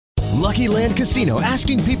Lucky Land Casino,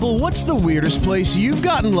 asking people, what's the weirdest place you've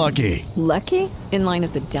gotten lucky? Lucky? In line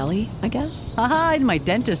at the deli, I guess? Aha, in my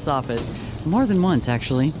dentist's office. More than once,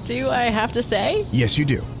 actually. Do I have to say? Yes, you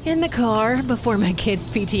do. In the car before my kids'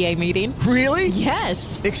 PTA meeting. Really?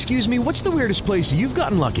 Yes. Excuse me, what's the weirdest place you've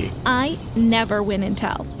gotten lucky? I never win and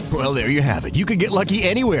tell. Well, there you have it. You can get lucky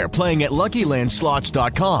anywhere, playing at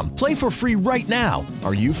LuckyLandSlots.com. Play for free right now.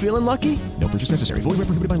 Are you feeling lucky? No purchase necessary. Void where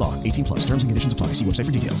prohibited by law. 18 plus. Terms and conditions apply. See website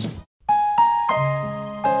for details.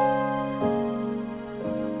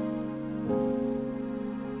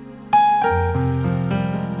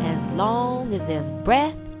 As long as there's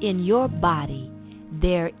breath in your body,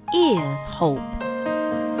 there is hope.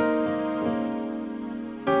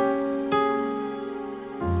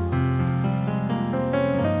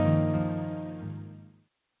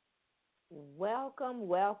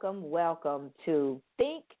 Welcome to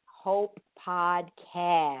Think Hope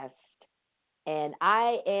Podcast. And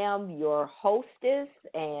I am your hostess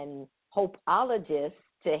and hopeologist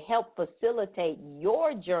to help facilitate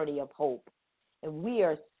your journey of hope. And we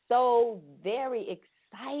are so very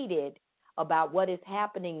excited about what is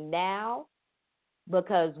happening now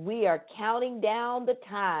because we are counting down the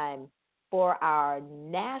time for our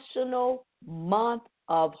National Month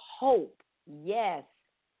of Hope. Yes,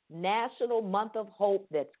 National Month of Hope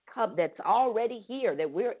that's already here,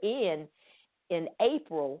 that we're in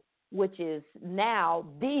April, which is now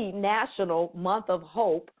the National Month of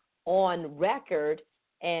Hope on record.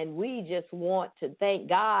 And we just want to thank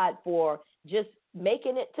God for just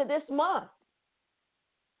making it to this month.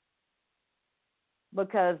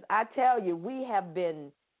 Because I tell you, we have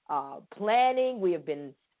been planning, we have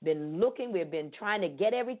been looking, we have been trying to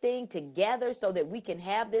get everything together so that we can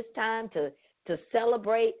have this time to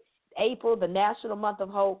celebrate April, the National Month of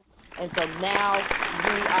Hope. And so now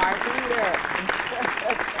we are here.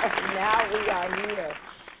 Now we are here.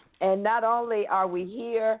 And not only are we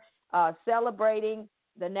here celebrating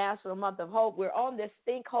the National Month of Hope, we're on this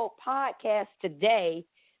Think Hope podcast today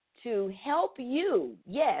to help you,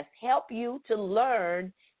 help you to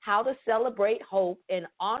learn how to celebrate hope and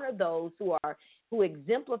honor those who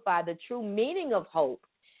exemplify the true meaning of hope.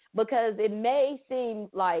 Because it may seem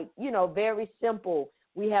like, very simple.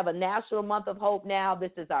 We have a National Month of Hope now.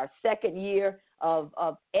 This is our second year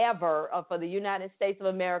of ever for the United States of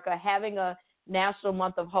America having a National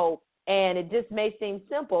Month of Hope. And it just may seem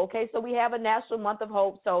simple. Okay, so we have a National Month of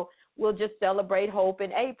Hope, so we'll just celebrate hope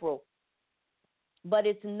in April. But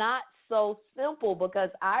it's not so simple because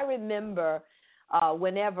I remember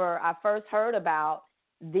whenever I first heard about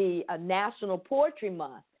the National Poetry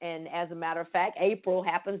Month. And as a matter of fact, April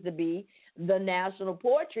happens to be the National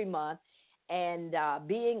Poetry Month. And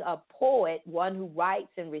being a poet, one who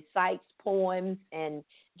writes and recites poems and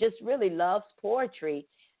just really loves poetry,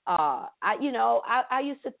 I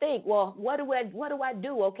used to think, well, what do I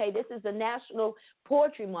do? Okay, this is the National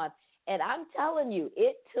Poetry Month. And I'm telling you,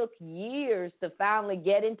 it took years to finally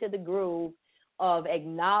get into the groove of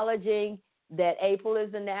acknowledging that April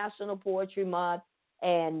is the National Poetry Month.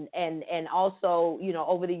 And also,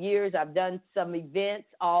 over the years, I've done some events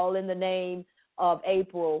all in the name of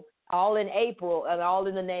April, all in April, and all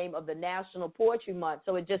in the name of the National Poetry Month.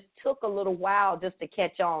 So it just took a little while just to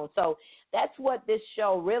catch on. So that's what this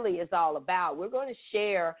show really is all about. We're going to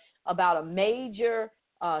share about a major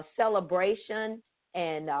celebration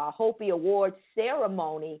and HOPEE Awards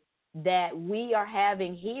ceremony that we are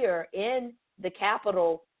having here in the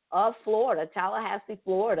capital of Florida, Tallahassee,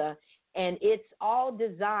 Florida. And it's all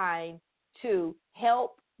designed to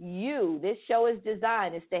help you. This show is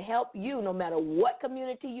designed is to help you, no matter what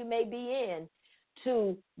community you may be in,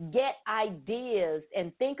 to get ideas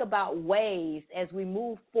and think about ways as we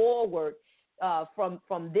move forward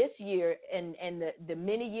from this year and the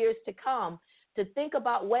many years to come, to think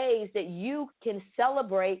about ways that you can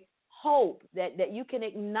celebrate hope, that you can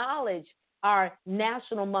acknowledge our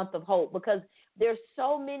National Month of Hope, because there's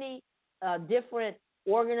so many different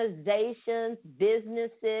organizations,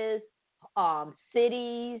 businesses,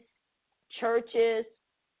 cities, churches.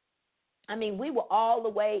 I mean, we were all the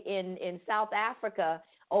way in South Africa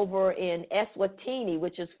over in Eswatini,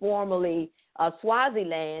 which is formerly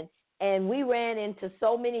Swaziland, and we ran into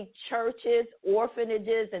so many churches,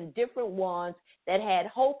 orphanages, and different ones that had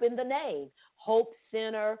hope in the name. Hope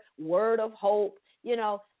Center, Word of Hope.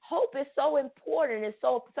 Hope is so important. It's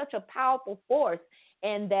such a powerful force,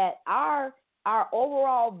 and that our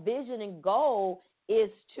overall vision and goal is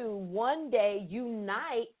to one day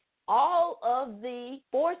unite all of the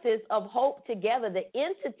forces of hope together, the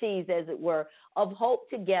entities, as it were, of hope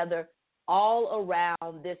together all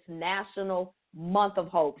around this National Month of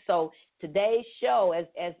Hope. So today's show, as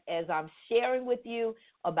I'm sharing with you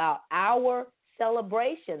about our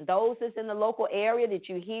celebration, those that's in the local area that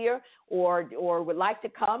you hear or would like to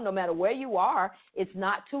come, no matter where you are, it's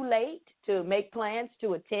not too late to make plans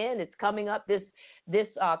to attend. It's coming up this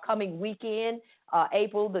coming weekend,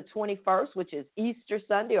 April the 21st, which is Easter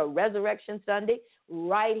Sunday or Resurrection Sunday,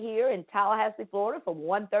 right here in Tallahassee, Florida, from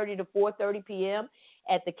 1:30 to 4:30 p.m.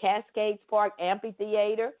 at the Cascades Park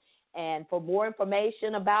Amphitheater. And for more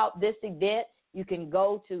information about this event, you can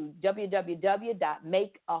go to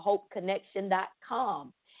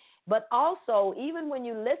www.makeahopeconnection.com. But also, even when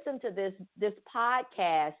you listen to this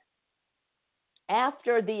podcast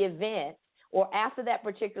after the event or after that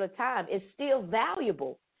particular time, it's still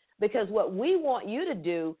valuable, because what we want you to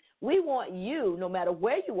do, we want you, no matter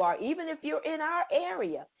where you are, even if you're in our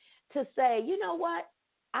area, to say, you know what?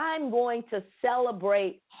 I'm going to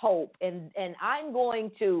celebrate hope, and I'm going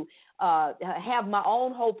to have my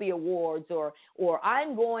own HOPEE Awards, or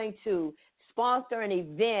I'm going to sponsor an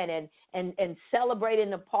event and celebrate in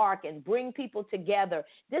the park and bring people together.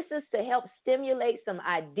 This is to help stimulate some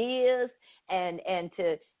ideas and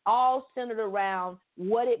to all centered around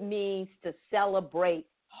what it means to celebrate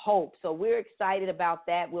hope. So we're excited about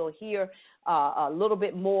that. We'll hear a little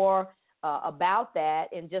bit more about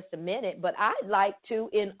that in just a minute, but I'd like to,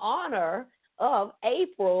 in honor of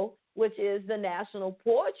April, which is the National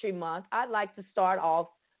Poetry Month, I'd like to start off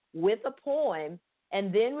with a poem,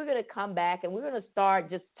 and then we're going to come back and we're going to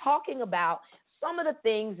start just talking about some of the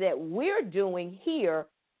things that we're doing here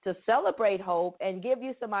to celebrate hope and give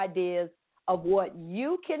you some ideas of what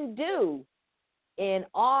you can do in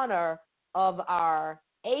honor of our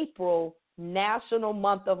April National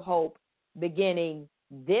Month of Hope beginning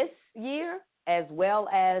this year, as well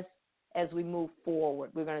as we move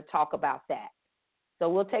forward. We're going to talk about that. So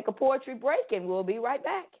we'll take a poetry break and we'll be right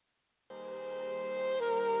back.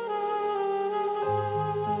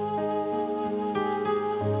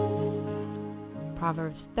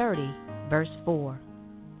 Proverbs 30, verse 4.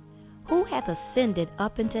 Who hath ascended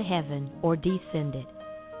up into heaven, or descended?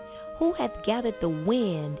 Who hath gathered the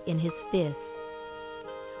wind in his fist?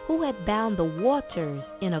 Who hath bound the waters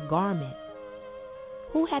in a garment?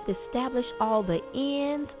 Who hath established all the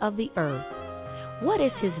ends of the earth? What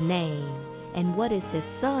is his name, and what is his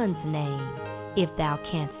son's name, if thou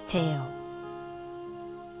canst tell?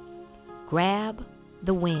 Grab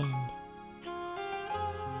the wind.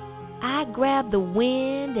 I grabbed the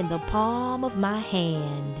wind in the palm of my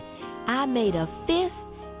hand. I made a fist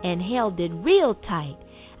and held it real tight.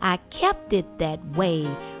 I kept it that way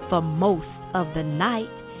for most of the night.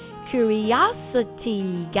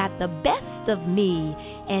 Curiosity got the best of me,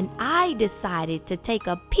 and I decided to take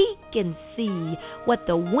a peek and see what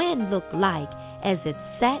the wind looked like as it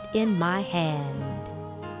sat in my hand.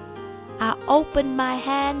 I opened my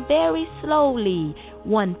hand very slowly,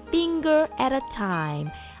 one finger at a time.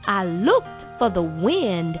 I looked for the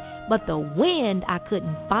wind, but the wind I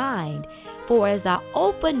couldn't find. For as I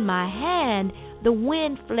opened my hand, the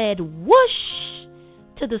wind fled whoosh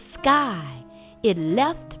to the sky. It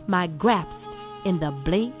left my grasp in the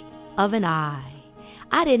blink of an eye.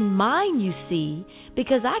 I didn't mind, you see,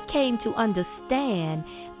 because I came to understand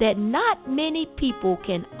that not many people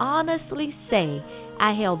can honestly say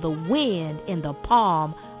I held the wind in the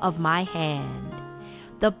palm of my hand.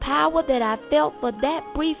 The power that I felt for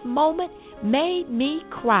that brief moment made me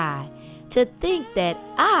cry to think that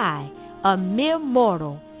I, a mere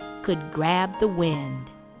mortal, could grab the wind.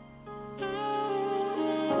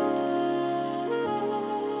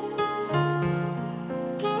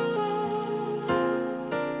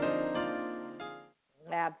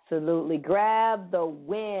 Absolutely. Grab the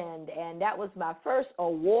wind. And that was my first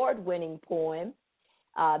award-winning poem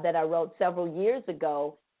that I wrote several years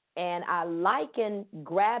ago. And I liken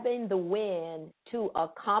grabbing the wind to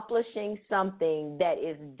accomplishing something that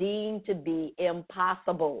is deemed to be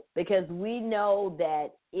impossible, because we know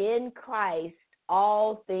that in Christ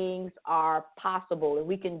all things are possible, and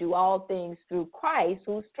we can do all things through Christ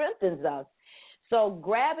who strengthens us. So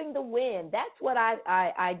grabbing the wind, that's what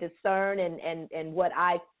I discern and what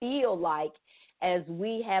I feel like as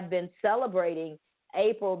we have been celebrating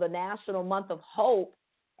April, the National Month of Hope,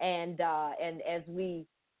 and as we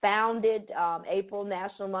founded April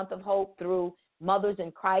National Month of Hope through Mothers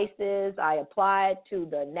in Crisis. I applied to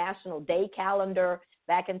the National Day Calendar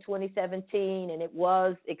back in 2017, and it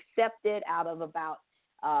was accepted out of about,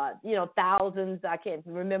 thousands. I can't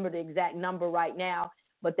remember the exact number right now,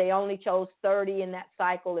 but they only chose 30 in that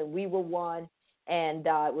cycle, and we were one. And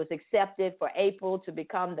it was accepted for April to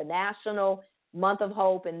become the National Month of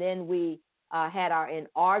Hope. And then we had our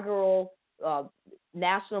inaugural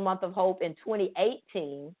National Month of Hope in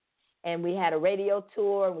 2018, and we had a radio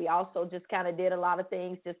tour, and we also just kind of did a lot of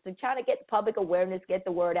things just to try to get public awareness, get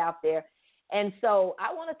the word out there. And so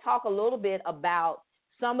I want to talk a little bit about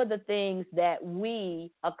some of the things that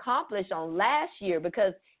we accomplished on last year,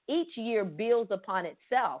 because each year builds upon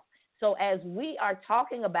itself. So as we are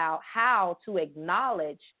talking about how to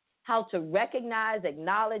acknowledge, how to recognize,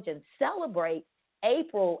 acknowledge, and celebrate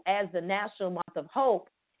April as the National Month of Hope,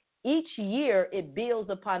 each year it builds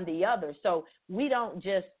upon the other. So we don't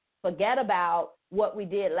just forget about what we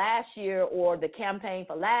did last year or the campaign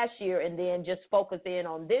for last year and then just focus in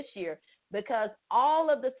on this year, because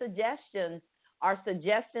all of the suggestions are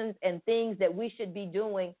suggestions and things that we should be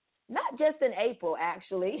doing, not just in April,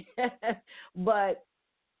 actually, but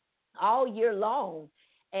all year long.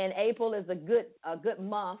 And April is a good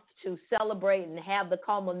month to celebrate and have the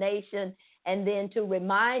culmination, and then to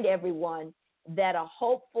remind everyone that a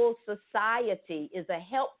hopeful society is a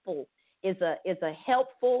helpful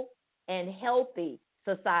and healthy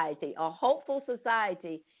society. A hopeful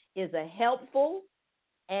society is a helpful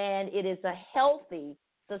and it is a healthy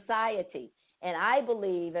society. And I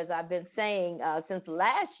believe, as I've been saying since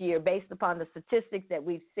last year, based upon the statistics that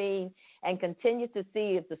we've seen and continue to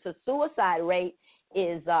see, if the suicide rate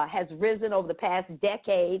has risen over the past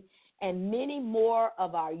decade, and many more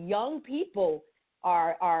of our young people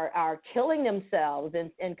are killing themselves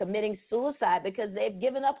and committing suicide because they've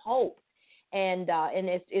given up hope. And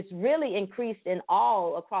it's really increased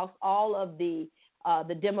across all of the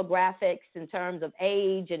demographics in terms of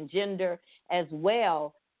age and gender as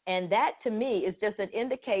well. And that, to me, is just an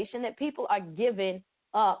indication that people are giving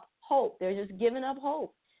up hope. They're just giving up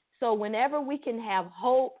hope. So whenever we can have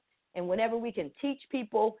hope and whenever we can teach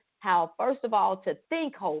people how, first of all, to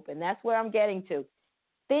think hope, and that's where I'm getting to.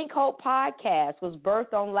 Think Hope podcast was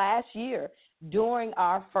birthed on last year during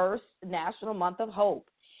our first National Month of Hope.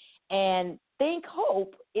 And Think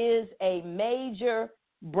Hope is a major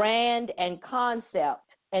brand and concept,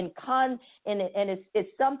 and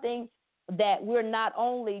it's something that we're not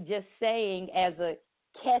only just saying as a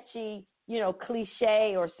catchy,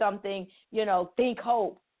 cliche or something, think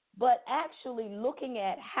hope, but actually looking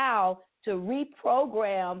at how to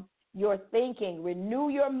reprogram your thinking, renew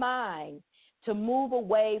your mind to move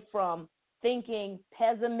away from thinking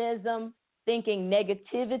pessimism, thinking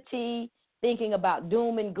negativity, thinking about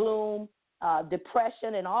doom and gloom,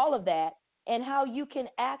 depression and all of that, and how you can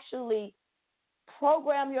actually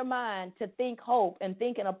program your mind to think hope and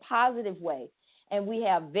think in a positive way. And we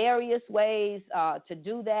have various ways to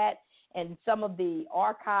do that. And some of the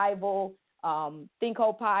archival Think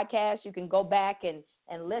Hope podcasts you can go back and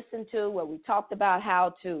listen to, where we talked about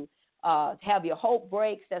how to have your hope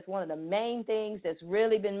breaks. That's one of the main things that's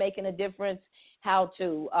really been making a difference, how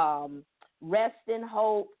to rest in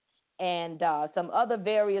hope, and some other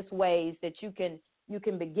various ways that you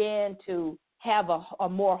can begin to have a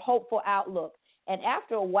more hopeful outlook. And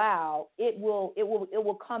after a while, it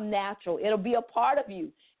will come natural. It'll be a part of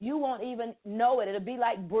you. You won't even know it. It'll be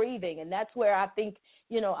like breathing. And that's where I think,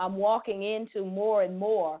 I'm walking into more and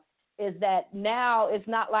more, is that now it's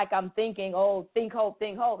not like I'm thinking, oh, think hope,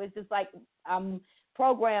 think hope. It's just like I'm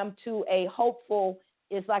programmed to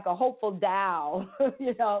it's like a hopeful dial,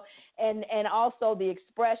 and also the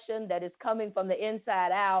expression that is coming from the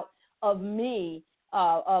inside out of me,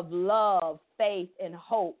 of love, faith, and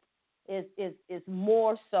hope is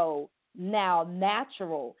more so now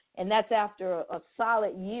natural. And that's after a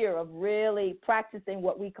solid year of really practicing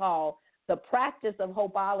what we call the practice of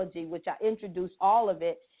hopeology, which I introduced all of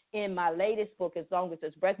it in my latest book, As Long as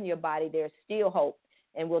There's Breath in Your Body, There's Still Hope.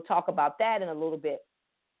 And we'll talk about that in a little bit.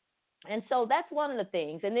 And so that's one of the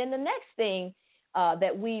things. And then the next thing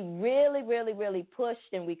that we really, really, really pushed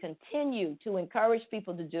and we continue to encourage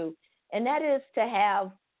people to do, and that is to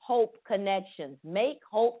have hope connections. Make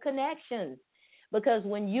hope connections. Because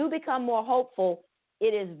when you become more hopeful,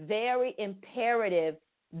 it is very imperative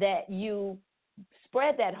that you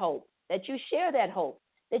spread that hope, that you share that hope,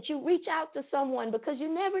 that you reach out to someone, because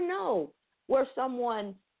you never know where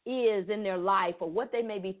someone is in their life or what they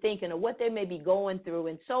may be thinking or what they may be going through.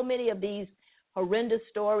 And so many of these horrendous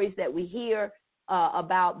stories that we hear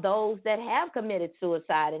about those that have committed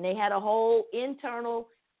suicide, and they had a whole internal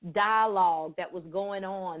dialogue that was going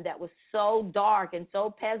on that was so dark and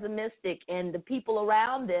so pessimistic, and the people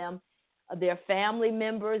around them, their family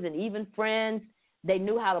members and even friends, they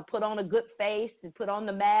knew how to put on a good face and put on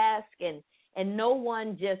the mask, and no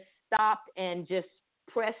one just stopped and just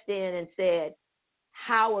pressed in and said,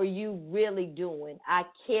 how are you really doing? I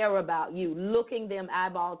care about you. Looking them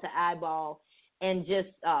eyeball to eyeball and just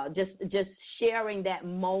sharing that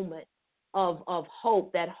moment of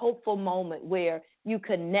hope, that hopeful moment where you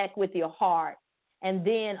connect with your heart, and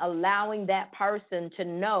then allowing that person to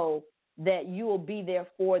know that you will be there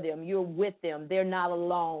for them, you're with them, they're not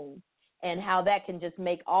alone, and how that can just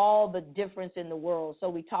make all the difference in the world. So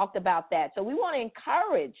we talked about that. So we want to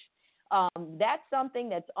encourage, that's something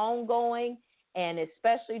that's ongoing, and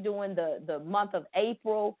especially during the month of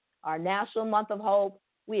April, our National Month of Hope,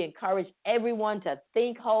 we encourage everyone to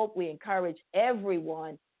think hope. We encourage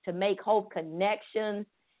everyone to make hope connections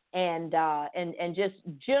and just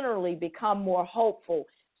generally become more hopeful,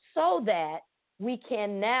 so that we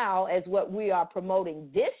can now, as what we are promoting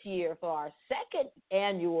this year for our second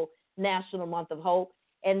annual National Month of Hope,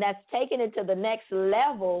 and that's taking it to the next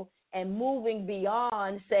level and moving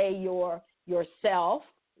beyond, say, yourself,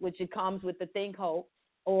 which it comes with the Think Hope,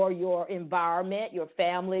 or your environment, your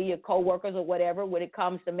family, your coworkers, or whatever, when it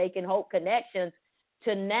comes to making hope connections,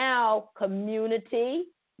 to now community,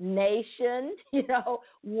 nation,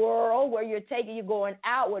 world, where you're going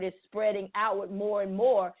outward, it's spreading outward more and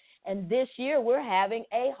more. And this year we're having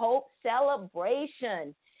a hope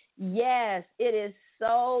celebration. Yes, it is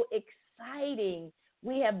so exciting.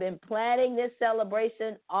 We have been planning this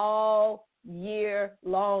celebration all year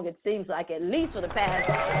long. It seems like at least for the past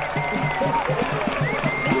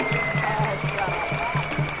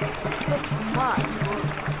 6 months,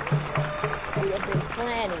 we have been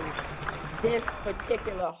planning this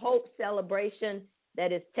particular hope celebration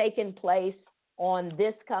that is taking place on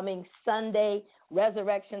this coming Sunday,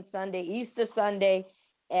 Resurrection Sunday, Easter Sunday,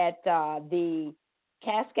 at the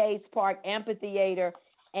Cascades Park Amphitheater.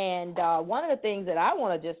 And one of the things that I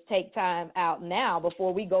want to just take time out now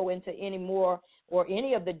before we go into any more or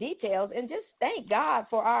any of the details, and just thank God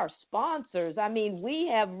for our sponsors. I mean, we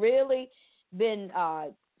have really been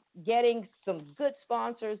getting some good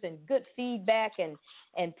sponsors and good feedback,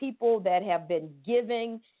 and people that have been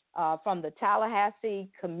giving from the Tallahassee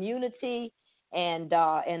community and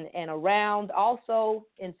around, also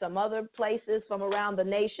in some other places from around the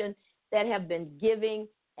nation, that have been giving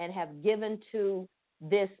and have given to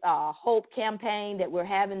this hope campaign that we're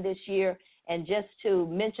having this year. And just to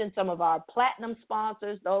mention some of our platinum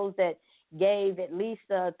sponsors, those that gave at least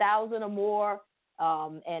 $1,000 or more,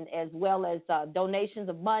 and as well as donations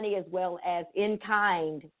of money, as well as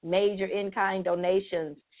in-kind, major in-kind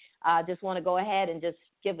donations. I just want to go ahead and just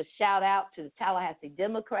give a shout out to the Tallahassee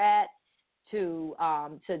Democrat, to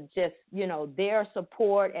just, their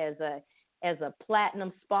support as a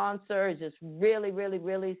platinum sponsor. Just really, really,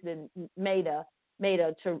 really been made a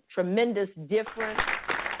tremendous difference.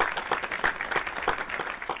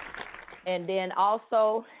 And then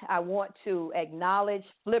also I want to acknowledge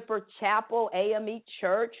Flipper Chapel AME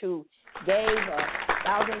Church, who gave a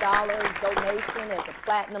 $1,000 donation as a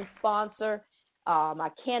platinum sponsor. I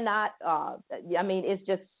cannot, it's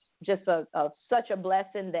just such a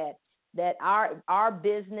blessing that our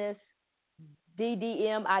business,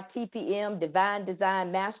 DDM, ITPM, Divine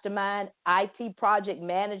Design Mastermind, IT Project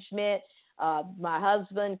Management, my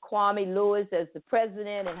husband, Kwame Lewis, as the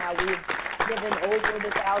president, and how we've given over the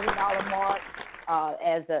 $1,000 mark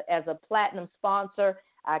as a platinum sponsor.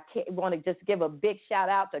 I want to just give a big shout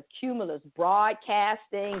out to Cumulus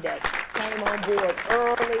Broadcasting that came on board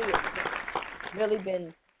early and really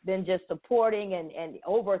been just supporting, and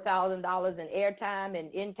over $1,000 in airtime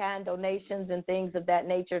and in-kind donations and things of that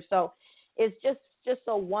nature. So it's just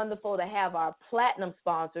so wonderful to have our platinum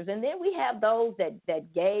sponsors. And then we have those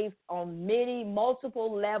that gave on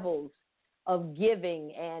multiple levels of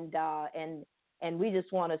giving, and we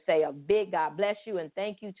just want to say a big God bless you and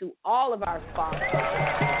thank you to all of our sponsors.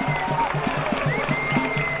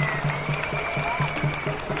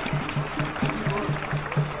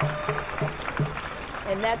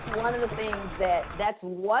 And that's one of the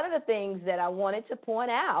things that I wanted to point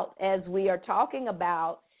out as we are talking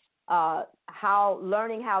about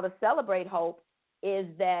learning how to celebrate hope, is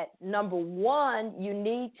that number one, you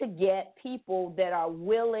need to get people that are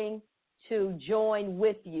willing to join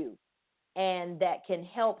with you and that can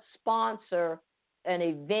help sponsor an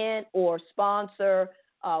event or sponsor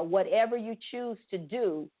whatever you choose to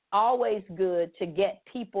do. Always good to get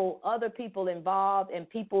other people involved, and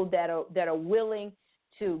people that are willing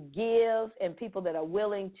to give, and people that are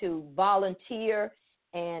willing to volunteer.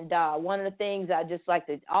 And one of the things I just like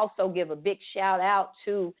to also give a big shout out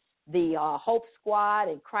to the Hope Squad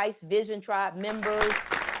and Christ Vision Tribe members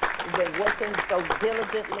who've been working so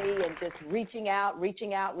diligently and just reaching out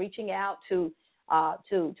to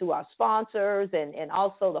our sponsors, and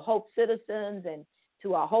also the Hope Citizens, and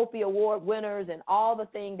to our HOPEE Award winners, and all the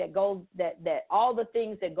things that go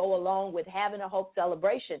along with having a hope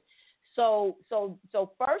celebration. So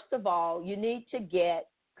first of all, you need to get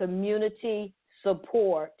community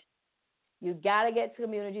support. You got to get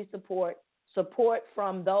community support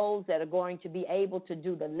from those that are going to be able to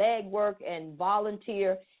do the legwork and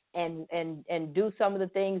volunteer and do some of the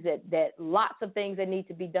things that lots of things that need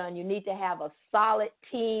to be done. You need to have a solid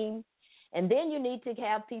team, and then you need to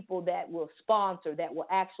have people that will sponsor, that will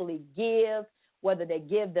actually give, whether they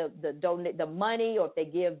give the money or if they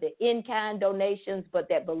give the in-kind donations, but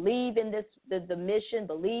that believe in the mission,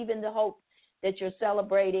 believe in the hope that you're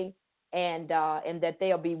celebrating, and that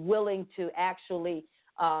they'll be willing to actually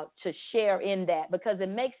to share in that, because it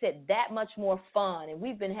makes it that much more fun. And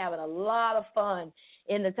we've been having a lot of fun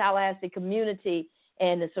in the Tallahassee community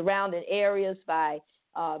and the surrounding areas by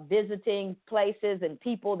visiting places and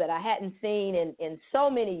people that I hadn't seen in so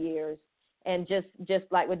many years. And just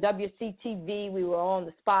like with WCTV, we were on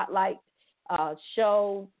the Spotlight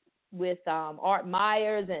show with Art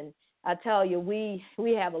Myers, and I tell you, we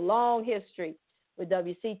have a long history with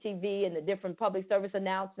WCTV and the different public service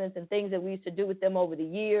announcements and things that we used to do with them over the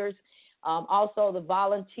years. Also, the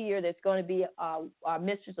volunteer that's going to be our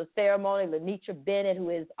mistress of ceremony, Lenitra Bennett, who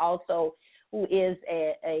is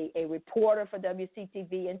a reporter for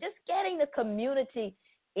WCTV, and just getting the community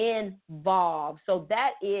involved. So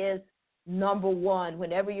that is number one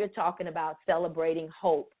whenever you're talking about celebrating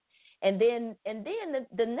hope. And then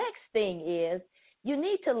the next thing is you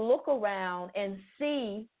need to look around and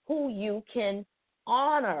see who you can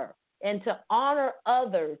honor, and to honor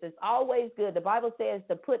others is always good. The Bible says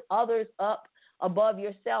to put others up above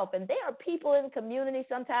yourself. And there are people in the community,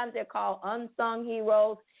 sometimes they're called unsung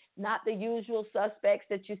heroes, not the usual suspects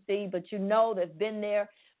that you see, but you know they've been there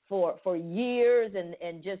for years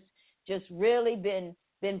and just really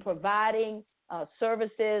been providing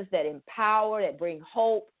services that empower, that bring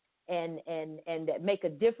hope, and that make a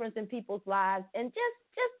difference in people's lives, and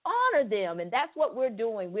just honor them. And that's what we're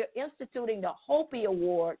doing. We're instituting the HOPEE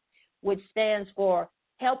Award, which stands for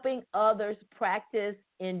Helping Others Practice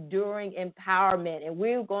Enduring Empowerment. And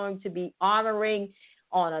we're going to be honoring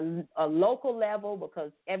on a local level,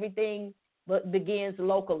 because everything begins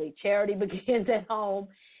locally. Charity begins at home.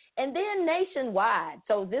 And then nationwide.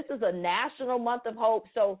 So this is a national month of hope.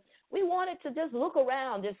 So we wanted to just look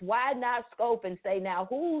around, just widen our scope and say, now,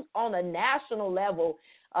 who's on a national level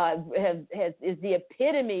is the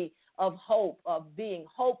epitome of hope, of being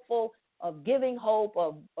hopeful, of giving hope,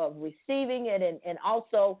 of receiving it, and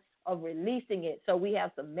also of releasing it. So we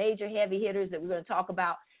have some major heavy hitters that we're going to talk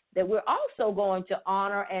about that we're also going to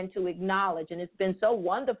honor and to acknowledge. And it's been so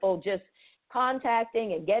wonderful just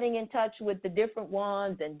contacting and getting in touch with the different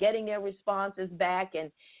ones and getting their responses back,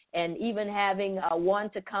 and even having one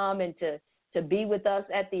to come and to be with us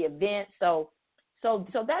at the event. So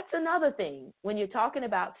that's another thing. When you're talking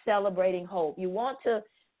about celebrating hope, you want to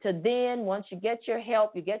then, once you get your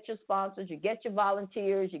help, you get your sponsors, you get your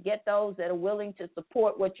volunteers, you get those that are willing to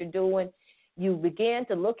support what you're doing, you begin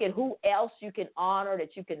to look at who else you can honor,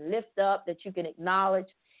 that you can lift up, that you can acknowledge,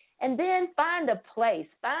 and then find a place,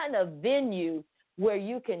 find a venue where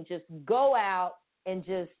you can just go out and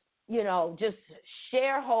just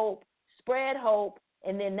share hope, spread hope.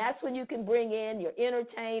 And then that's when you can bring in your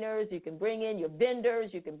entertainers, you can bring in your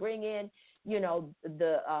vendors, you can bring in,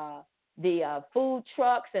 the food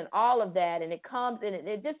trucks and all of that. And it comes and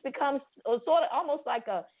it just becomes sort of almost like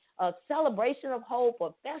a celebration of hope, a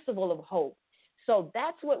festival of hope. So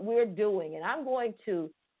that's what we're doing. And I'm going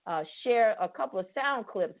to share a couple of sound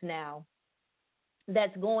clips now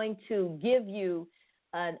that's going to give you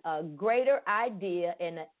a greater idea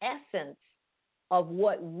and an essence of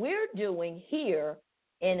what we're doing here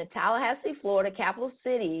in the Tallahassee, Florida, capital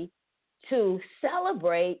city, to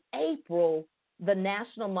celebrate April, the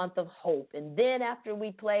National Month of Hope. And then after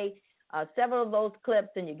we play several of those clips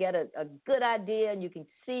and you get a good idea and you can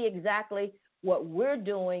see exactly what we're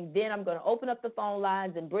doing, then I'm going to open up the phone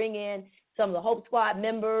lines and bring in some of the Hope Squad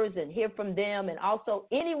members and hear from them, and also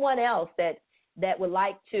anyone else that would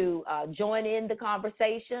like to join in the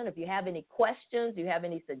conversation. If you have any questions, you have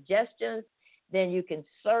any suggestions, then you can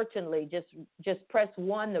certainly just press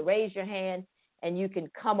 1 to raise your hand and you can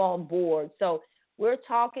come on board. So we're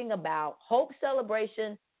talking about Hope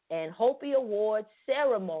Celebration and HOPEE Award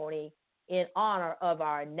ceremony in honor of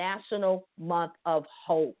our National Month of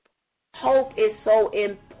Hope. Hope is so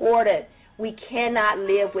important. We cannot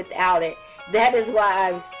live without it. That is why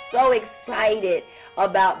I'm so excited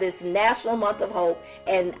about this National Month of Hope,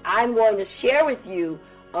 and I'm going to share with you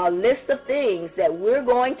a list of things that we're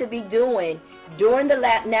going to be doing during the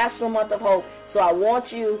National Month of Hope. So I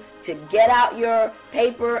want you to get out your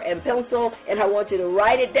paper and pencil, and I want you to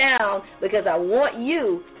write it down, because I want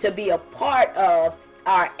you to be a part of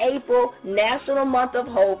our April National Month of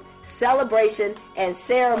Hope celebration and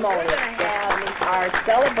ceremony. We're going to have our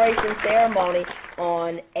celebration ceremony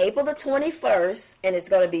on April the 21st, and it's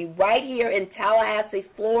going to be right here in Tallahassee,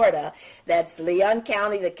 Florida. That's Leon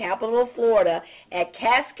County, the capital of Florida, at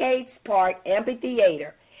Cascades Park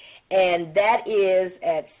Amphitheater. And that is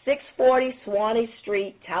at 640 Swanee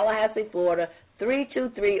Street, Tallahassee, Florida,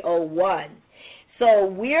 32301. So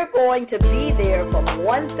we're going to be there from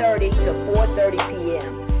 1:30 to 4:30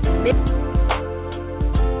 p.m.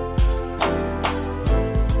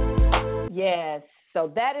 Yes.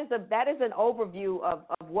 So that is an overview of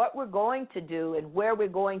what we're going to do and where we're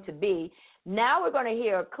going to be. Now we're going to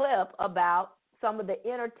hear a clip about some of the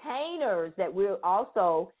entertainers that we're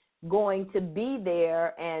also going to be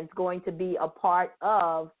there and going to be a part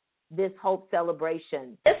of this Hope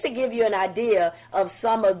celebration. Just to give you an idea of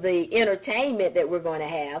some of the entertainment that we're going to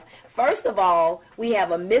have, first of all, we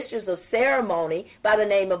have a mistress of ceremony by the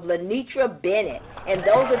name of Lenitra Bennett. And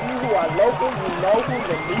those of you who are local, you know who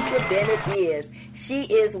Lenitra Bennett is. She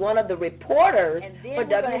is one of the reporters for we're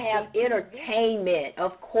going to have entertainment.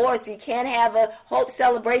 Of course, you can't have a Hope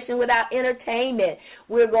celebration without entertainment.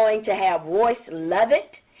 We're going to have Royce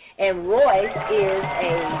Lovett. And Royce is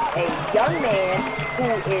a young man who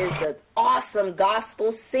is an awesome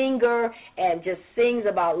gospel singer and just sings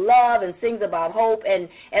about love and sings about hope. And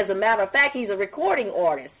as a matter of fact, he's a recording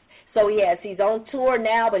artist. So he's on tour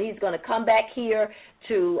now, but he's going to come back here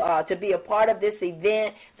to be a part of this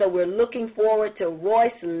event. So we're looking forward to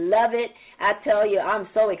Royce Lovett. I tell you, I'm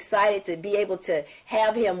so excited to be able to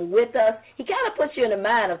have him with us. He kind of puts you in the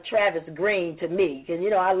mind of Travis Green to me, because,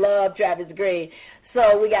 I love Travis Green.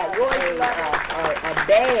 So we got Royce Lovett, a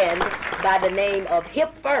band by the name of Hip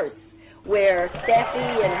First, where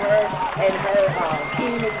Steffi and her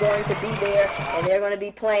team is going to be there, and they're going to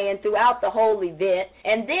be playing throughout the whole event.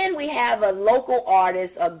 And then we have a local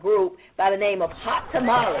artist, a group by the name of Hot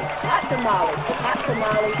Tamales. Hot Tamales. The Hot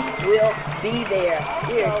Tamales will be there.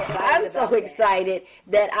 I'm so excited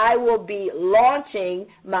that I will be launching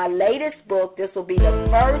my latest book. This will be the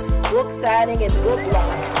first book signing and book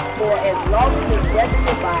launch for As Long as There's Breath in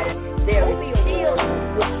Your Body. There will be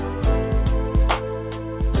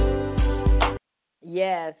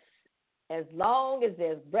Yes, as long as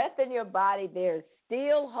there's breath in your body, there's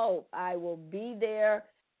still hope. I will be there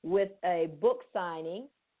with a book signing,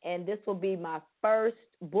 and this will be my first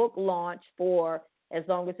book launch for As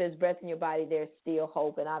Long as There's Breath in Your Body, There's Still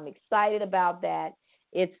Hope, and I'm excited about that.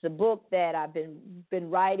 It's the book that I've been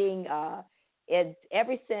writing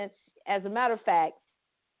ever since. As a matter of fact,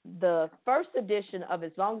 the first edition of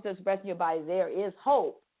As Long as There's Breath in Your Body, There Is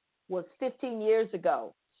Hope was 15 years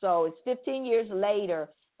ago. So it's 15 years later,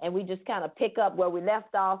 and we just kind of pick up where we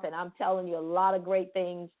left off, and I'm telling you, a lot of great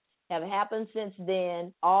things have happened since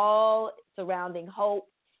then, all surrounding hope,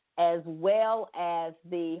 as well as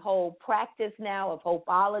the whole practice now of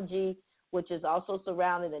hopeology, which is also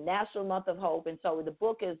surrounding the National Month of Hope. And so the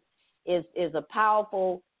book is a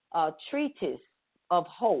powerful treatise of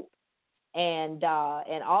hope. And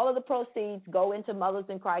all of the proceeds go into Mothers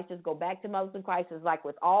in Crisis, go back to Mothers in Crisis. Like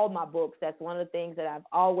with all my books, that's one of the things that I've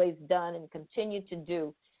always done and continue to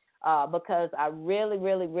do because I really,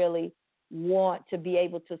 really, really want to be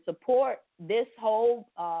able to support this whole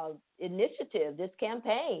initiative, this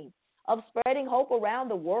campaign of spreading hope around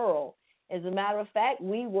the world. As a matter of fact,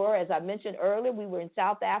 we were, as I mentioned earlier, we were in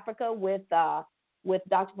South Africa with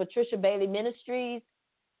Dr. Patricia Bailey Ministries.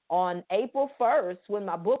 On April 1st, when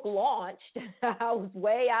my book launched, I was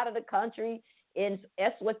way out of the country in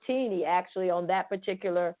Eswatini, actually, on that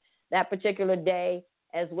particular day,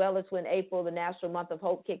 as well as when April, the National Month of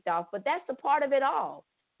Hope, kicked off. But that's a part of it all,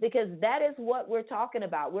 because that is what we're talking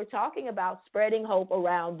about. We're talking about spreading hope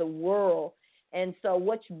around the world. And so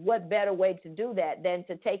what better way to do that than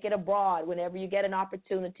to take it abroad whenever you get an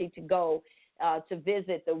opportunity to go to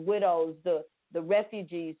visit the widows, the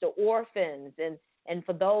refugees, the orphans, and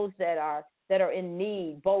for those that are in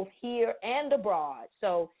need, both here and abroad.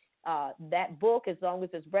 So that book, As Long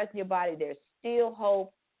as There's Breath in Your Body, There's Still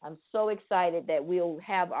Hope. I'm so excited that we'll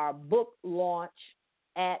have our book launch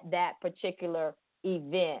at that particular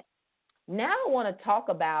event. Now I want to talk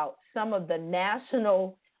about some of the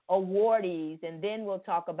national awardees, and then we'll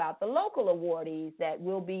talk about the local awardees that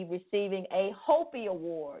will be receiving a HOPEE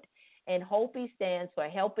award. And HOPEE stands for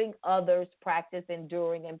Helping Others Practice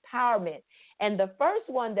Enduring Empowerment. And the first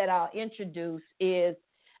one that I'll introduce is,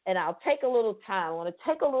 and I'll take a little time, I want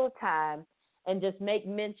to take a little time and just make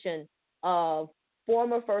mention of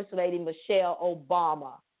former First Lady Michelle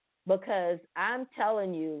Obama, because I'm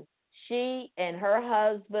telling you, she and her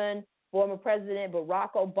husband, former President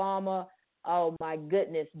Barack Obama, oh my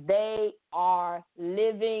goodness, they are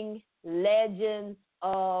living legends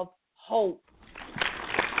of hope.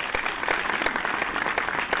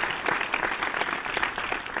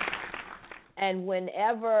 And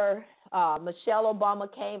whenever Michelle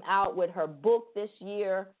Obama came out with her book this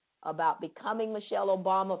year about becoming Michelle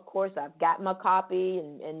Obama, of course, I've got my copy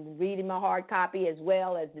and reading my hard copy, as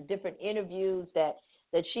well as the different interviews that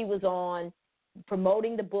she was on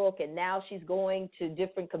promoting the book. And now she's going to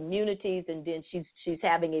different communities, and then she's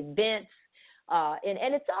having events.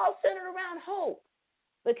 And it's all centered around hope,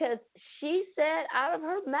 because she said out of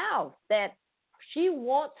her mouth that she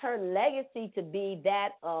wants her legacy to be that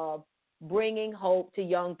of bringing hope to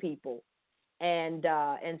young people. And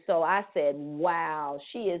so I said, wow,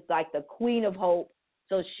 she is like the queen of hope.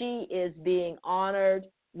 So she is being honored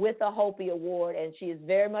with a HOPEE award, and she is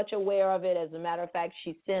very much aware of it. As a matter of fact,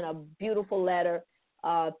 she sent a beautiful letter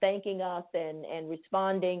thanking us and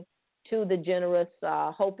responding to the generous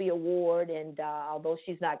HOPEE award. And although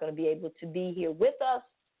she's not going to be able to be here with us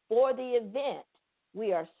for the event,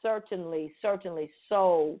 we are certainly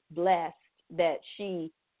so blessed that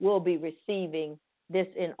she will be receiving this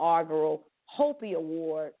inaugural HOPEE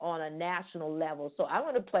award on a national level. So I'm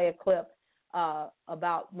going to play a clip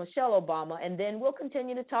about Michelle Obama, and then we'll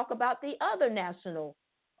continue to talk about the other national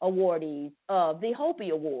awardees of the HOPEE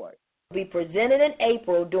award. It will be presented in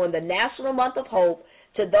April during the National Month of Hope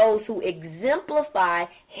to those who exemplify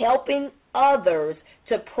helping others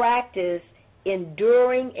to practice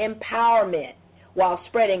enduring empowerment while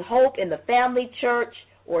spreading hope in the family, church,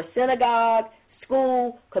 or synagogue,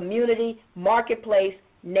 school, community, marketplace,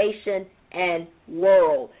 nation, and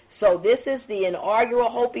world. So this is the inaugural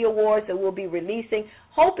HOPEE Awards that we'll be releasing.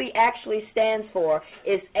 HOPEE actually stands for,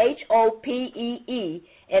 it's HOPEE,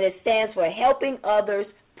 and it stands for Helping Others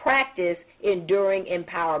Practice Enduring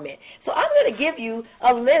Empowerment. So I'm going to give you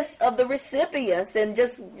a list of the recipients, and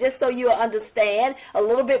just so you'll understand a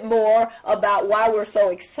little bit more about why we're so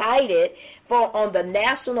excited. On the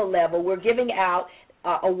national level, we're giving out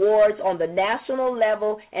awards on the national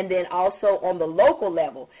level and then also on the local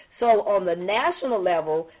level. So on the national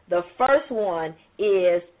level, the first one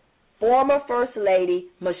is former First Lady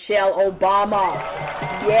Michelle Obama.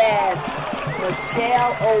 Yes,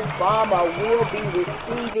 Michelle Obama will be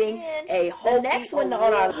receiving a HOPEE. The next one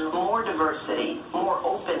on our more diversity, more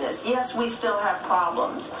openness. Yes, we still have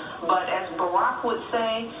problems, but as Barack would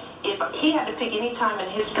say, if he had to pick any time in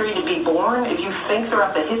history to be born, if you think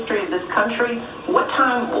throughout the history of this country, what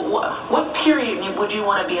period would you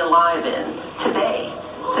want to be alive in? Today.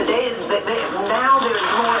 Today is now there's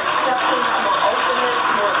more acceptance, more openness,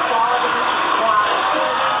 more equality.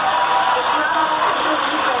 It's not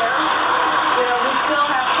completely fair. We still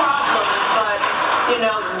have problems, but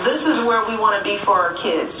this is where we want to be for our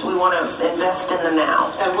kids. We want to invest in the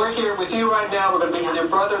now. And we're here with you right now. We're going to be with your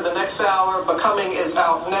brother the next hour. Becoming is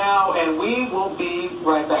out now, and we will be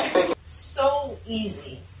right back. Thank you. So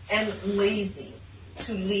easy and lazy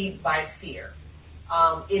to lead by fear.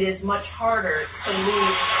 It is much harder to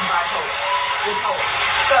lead by hope, with hope.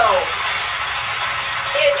 So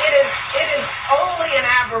it is only an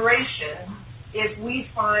aberration if we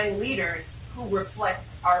find leaders who reflect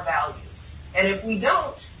our values. And if we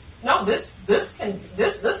don't, no, this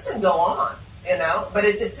can go on, but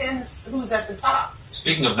it depends who's at the top.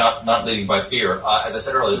 Speaking of not leading by fear, as I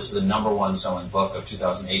said earlier, this is the #1 selling book of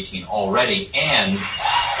 2018 already, and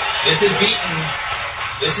this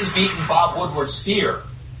has beaten Bob Woodward's Fear.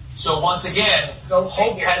 So once again,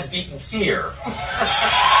 hope has beaten fear.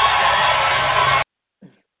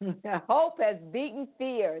 Hope has beaten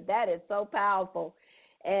fear. That is so powerful.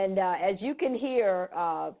 And as you can hear,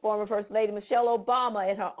 former First Lady Michelle Obama,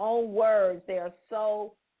 in her own words, they are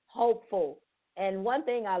so hopeful. And one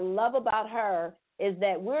thing I love about her is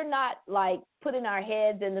that we're not like putting our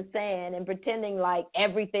heads in the sand and pretending like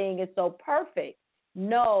everything is so perfect.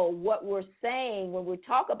 No, what we're saying when we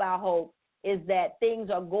talk about hope is that things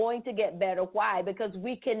are going to get better. Why? Because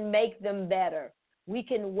we can make them better. We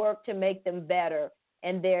can work to make them better,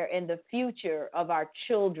 and they're in the future of our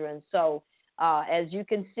children. So as you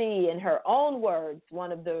can see in her own words,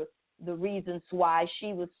 one of the reasons why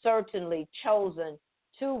she was certainly chosen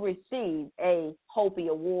to receive a HOPEE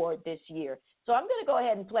award this year. So I'm going to go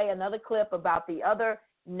ahead and play another clip about the other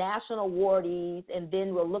national awardees, and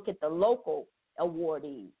then we'll look at the local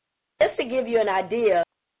awardees. Just to give you an idea,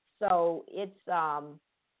 so it's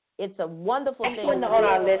a wonderful thing. On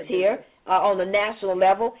our list here, on the national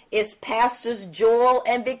level, is Pastors Joel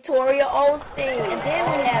and Victoria Osteen. And then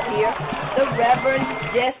we have here the Reverend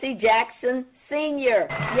Jesse Jackson Senior.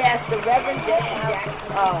 Yes, the Reverend Jessie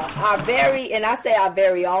Jackson, our very, and I say our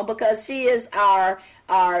very own because she is our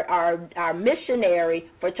missionary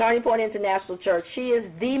for Turning Point International Church. She is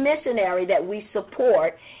the missionary that we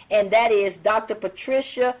support, and that is Dr.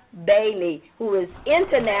 Patricia Bailey, who is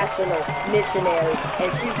international missionary,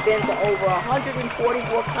 and she's been to over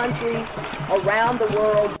 144 countries around the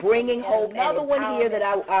world bringing hope. Another one here that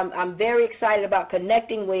I'm very excited about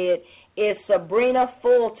connecting with is Sabrina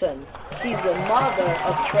Fulton. She's the mother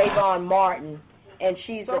of Trayvon Martin, and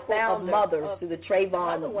she's the founder of Mothers through the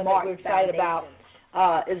Trayvon Martin excited about.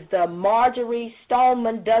 Is the Marjorie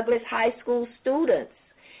Stoneman Douglas High School students.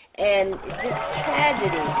 And this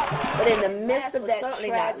tragedy, but in the midst of that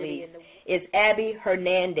tragedy is Abby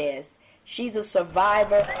Hernandez. She's a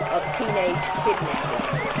survivor of teenage kidnapping.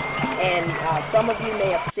 And some of you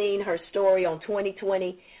may have seen her story on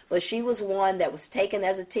 2020, but she was one that was taken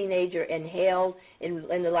as a teenager and held in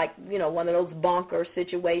one of those bunker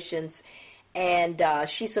situations. And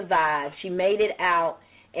she survived. She made it out.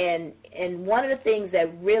 And one of the things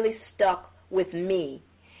that really stuck with me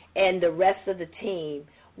and the rest of the team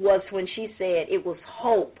was when she said it was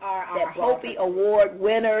hope, that HOPEE Award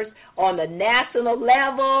winners on the national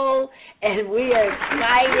level, and we are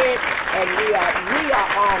excited and we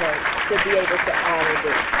are honored to be able to honor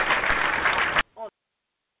this.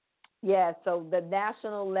 Yeah, so the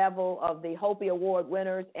national level of the HOPEE Award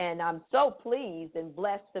winners, and I'm so pleased and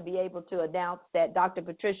blessed to be able to announce that Dr.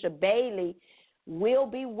 Patricia Bailey will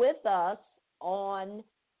be with us on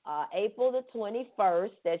April the 21st,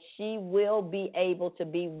 that she will be able to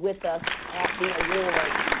be with us at the awards.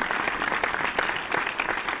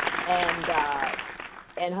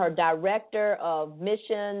 And her director of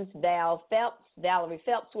missions, Valerie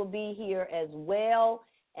Phelps, will be here as well,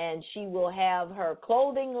 and she will have her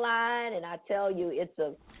clothing line, and I tell you, it's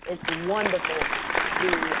wonderful.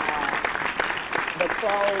 The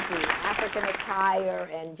clothes, the African attire,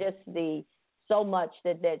 and just so much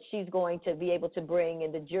that she's going to be able to bring,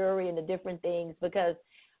 and the jewelry and the different things, because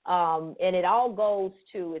and it all goes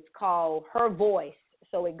to, it's called Her Voice,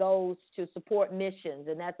 so it goes to support missions,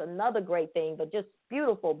 and that's another great thing. But just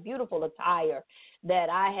beautiful, beautiful attire that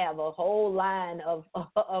I have a whole line of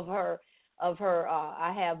her.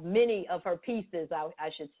 I have many of her pieces,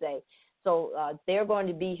 I should say. So they're going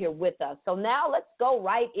to be here with us. So now let's go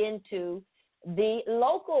right into the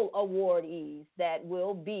local awardees that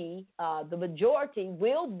will be, the majority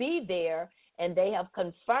will be there, and they have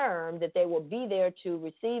confirmed that they will be there to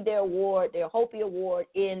receive their award, their HOPEE Award,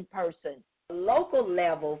 in person. Local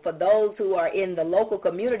level for those who are in the local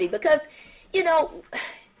community, because,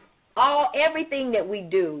 everything that we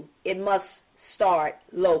do, it must start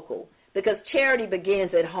local, because charity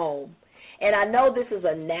begins at home. And I know this is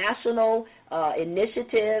a national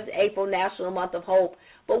initiative, April National Month of Hope,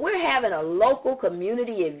 but we're having a local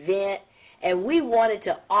community event, and we wanted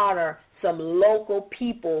to honor some local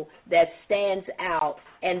people that stands out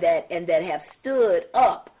and that have stood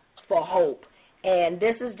up for hope. And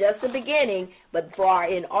this is just the beginning, but for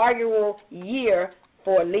our inaugural year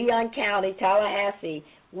for Leon County, Tallahassee,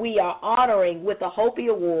 we are honoring with the HOPEE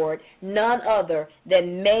Award none other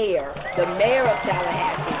than the mayor of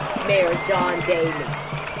Tallahassee, Mayor John Daly.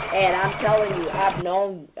 And I'm telling you, I've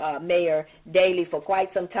known Mayor Daly for quite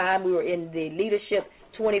some time. We were in the Leadership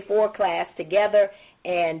 24 class together,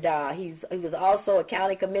 and he was also a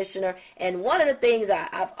county commissioner. And one of the things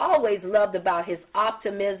I've always loved about his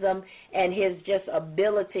optimism and his just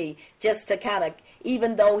ability just to kind of,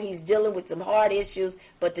 even though he's dealing with some hard issues,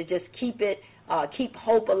 but to just keep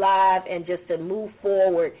hope alive and just to move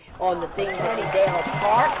forward on the things that he Dale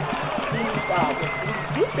Park.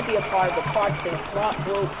 He used to be a part of the Parks and Swamp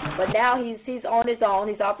group, but now he's on his own.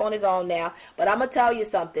 He's off on his own now. But I'm going to tell you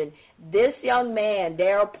something. This young man,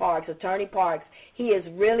 Darryl Parks, Attorney Parks, he has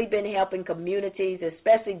really been helping communities,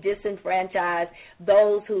 especially disenfranchised,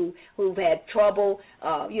 those who've had trouble,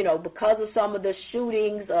 because of some of the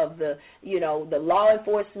shootings of the law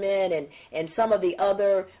enforcement and some of the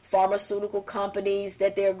other pharmaceutical companies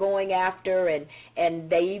that they're going after, and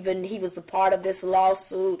he was a part of this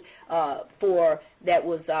lawsuit that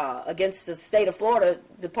was against the state of Florida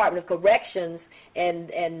Department of Corrections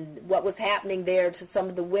and what was happening there to some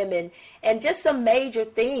of the women, and just some major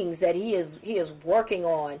things that he is working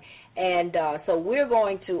on. And so we're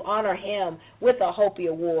going to honor him with a HOPEE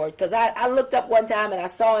Award, because I looked up one time and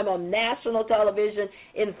I saw him on national television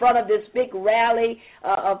in front of this big rally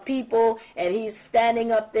of people, and he's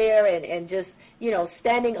standing up there and just,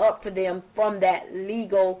 standing up for them from that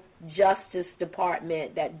legal justice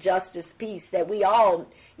department, that justice piece that we all,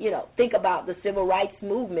 think about the civil rights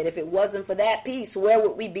movement. If it wasn't for that piece, where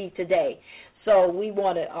would we be today? So we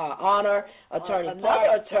want to honor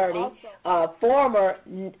another attorney,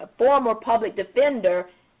 former public defender,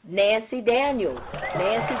 Nancy Daniels.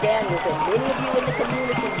 Nancy Daniels, and many of you in the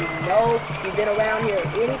community, you've been around here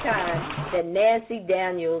any time, that Nancy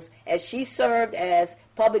Daniels, as she served as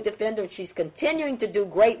public defender, she's continuing to do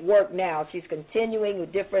great work now. She's continuing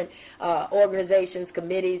with different organizations,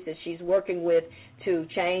 committees that she's working with to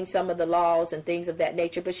change some of the laws and things of that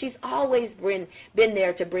nature. But she's always been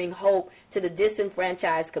there to bring hope to the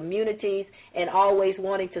disenfranchised communities and always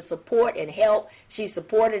wanting to support and help. She's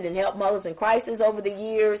supported and helped Mothers in Crisis over the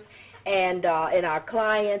years, and our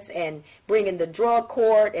clients, and bringing the drug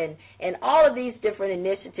court and all of these different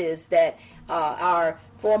initiatives that our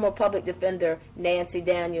former public defender Nancy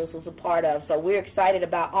Daniels was a part of. So we're excited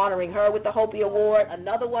about honoring her with the HOPEE Award.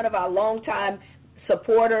 Another one of our longtime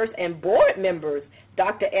supporters and board members,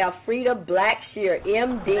 Dr. Elfrida Blackshear,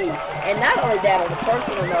 MD. And not only that, on a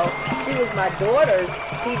personal note, she was my daughter's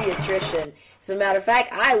pediatrician. As a matter of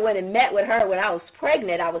fact, I went and met with her when I was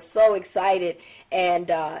pregnant. I was so excited,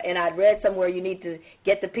 and I'd read somewhere you need to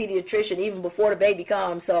get the pediatrician even before the baby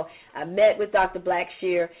comes. So I met with Dr.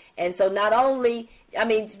 Blackshear, and so not only,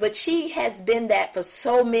 but she has been that for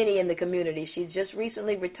so many in the community. She's just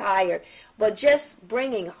recently retired, but just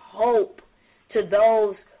bringing hope to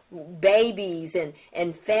those babies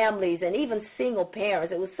and families and even single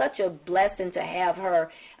parents. It was such a blessing to have her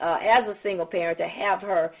as a single parent, to have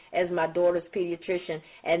her as my daughter's pediatrician,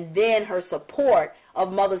 and then her support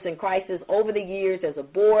of Mothers in Crisis over the years as a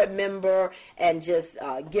board member and just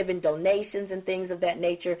giving donations and things of that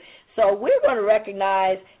nature. So we're going to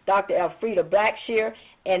recognize Dr. Elfrida Blackshear,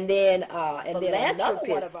 and then another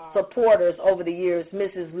one of our supporters over the years,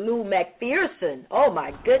 Mrs. Lou McPherson. Oh,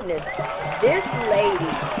 my goodness. This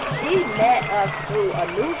lady, she met us through a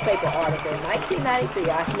newspaper article in 1993.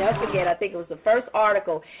 I'll never forget. I think it was the first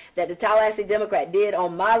article that the Tallahassee Democrat did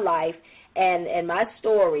on my life and my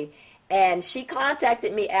story. And she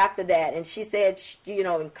contacted me after that, and she said,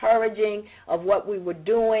 encouraging of what we were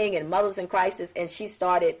doing and Mothers in Crisis, and she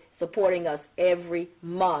started supporting us every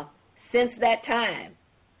month since that time.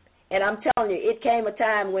 And I'm telling you, it came a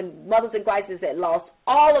time when Mothers in Crisis had lost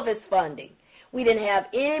all of its funding. We didn't have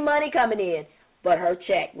any money coming in, but her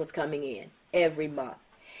check was coming in every month.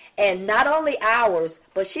 And not only ours,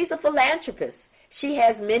 but she's a philanthropist. She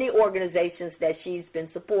has many organizations that she's been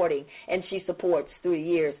supporting, and she supports through the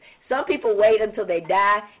years. Some people wait until they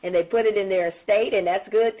die, and they put it in their estate, and that's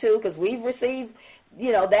good, too, because we've received,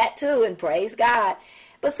 that, too, and praise God.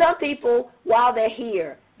 But some people, while they're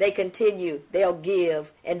here, they continue, they'll give,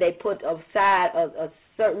 and they put aside a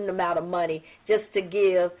certain amount of money just to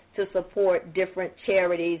give to support different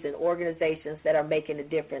charities and organizations that are making a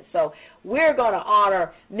difference. So we're going to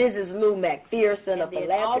honor Mrs. Lou McPherson, a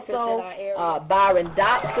philanthropist in our area, Byron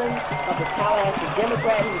Dobson of the Tallahassee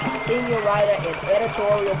Democrat. He's a senior writer and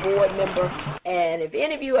editorial board member. And if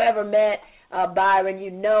any of you ever met Byron,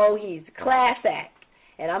 he's class act.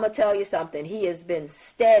 And I'm going to tell you something. He has been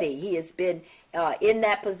steady. He has been in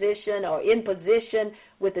that position or in position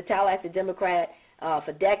with the Tallahassee Democrat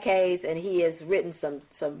for decades, and he has written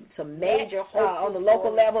some major hope on the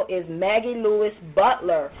local level. Is Maggie Lewis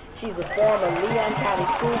Butler. She's a former Leon County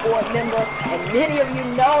School Board member, and many of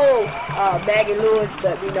you know Maggie Lewis,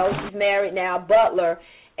 but she's married now, Butler,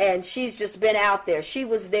 and she's just been out there. She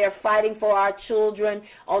was there fighting for our children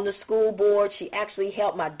on the school board. She actually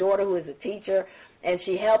helped my daughter, who is a teacher, and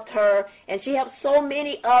she helped her, and she helped so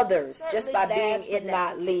many others just by being it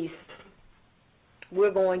not least.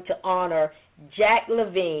 We're going to honor Jack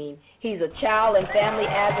Levine. He's a child and family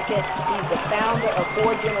advocate. He's the founder of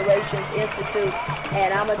Four Generations Institute,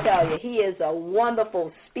 and I'm going to tell you, he is a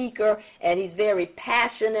wonderful speaker, and he's very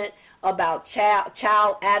passionate about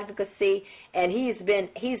child advocacy, and he's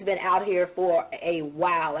been out here for a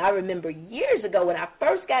while. I remember years ago when I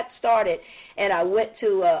first got started, and I went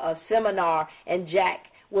to a seminar, and Jack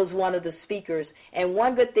was one of the speakers. And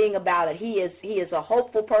one good thing about it, he is a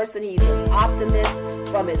hopeful person. He's an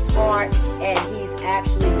optimist from his heart, and he's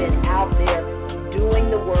actually been out there doing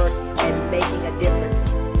the work and making a difference.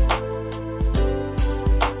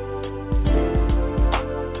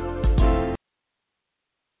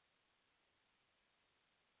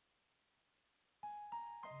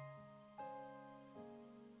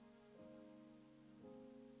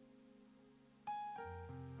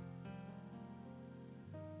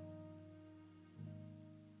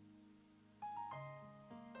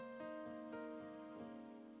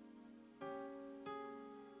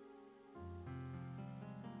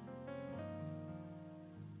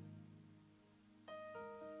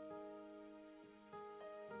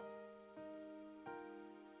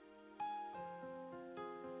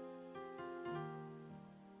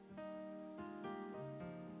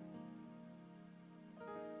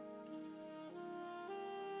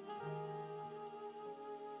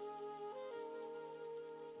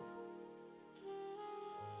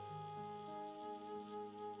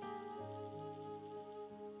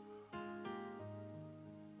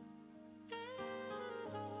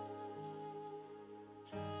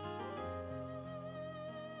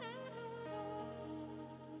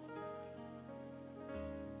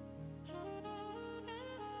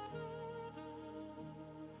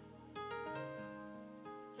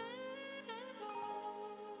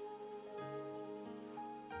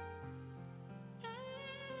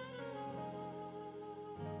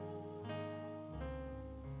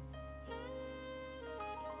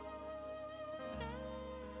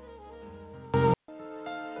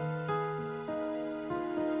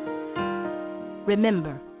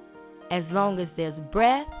 Remember, as long as there's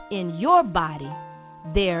breath in your body,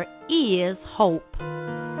 there is hope.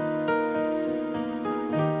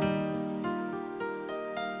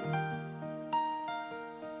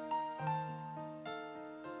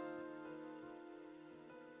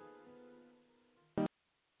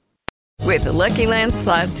 With the Lucky Land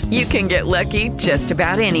Slots, you can get lucky just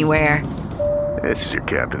about anywhere. This is your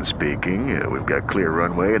captain speaking. We've got clear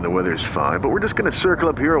runway and the weather's fine, but we're just going to circle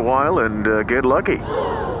up here a while and get lucky.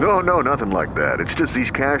 No, nothing like that. It's just these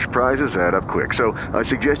cash prizes add up quick. So I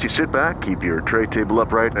suggest you sit back, keep your tray table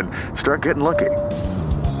upright, and start getting lucky.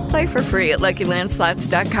 Play for free at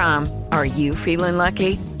LuckyLandSlots.com. Are you feeling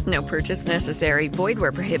lucky? No purchase necessary. Void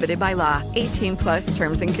where prohibited by law. 18+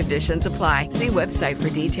 terms and conditions apply. See website for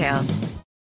details.